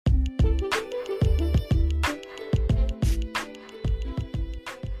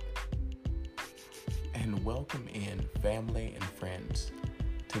family and friends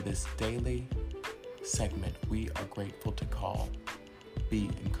to this daily segment we are grateful to call Be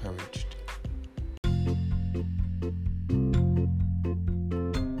Encouraged.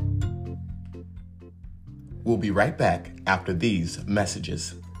 We'll be right back after these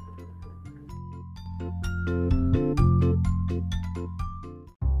messages.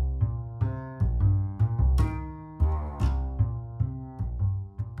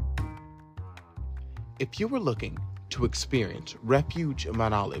 If you were looking to experience Refuge of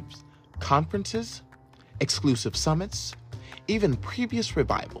Mount Olive's conferences, exclusive summits, even previous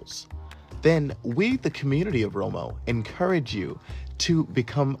revivals, then we, the community of Romo, encourage you to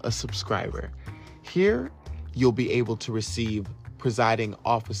become a subscriber. Here, you'll be able to receive presiding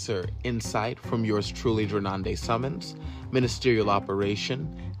officer insight from yours truly, Drananda Summons, ministerial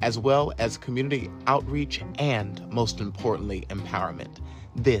operation, as well as community outreach and, most importantly, empowerment.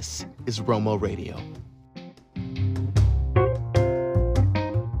 This is Romo Radio.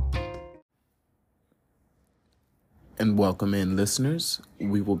 And welcome in, listeners.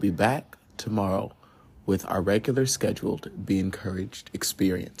 We will be back tomorrow with our regular scheduled Be Encouraged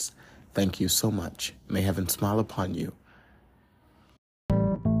experience. Thank you so much. May heaven smile upon you.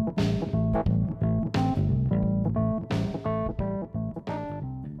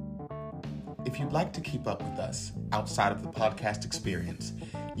 If you'd like to keep up with us outside of the podcast experience,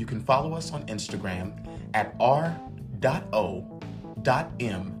 you can follow us on Instagram at r.o.m.o_.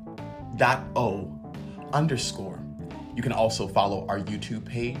 You can also follow our YouTube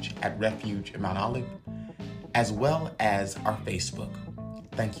page at Refuge in Mount Olive, as well as our Facebook.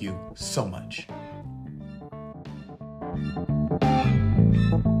 Thank you so much.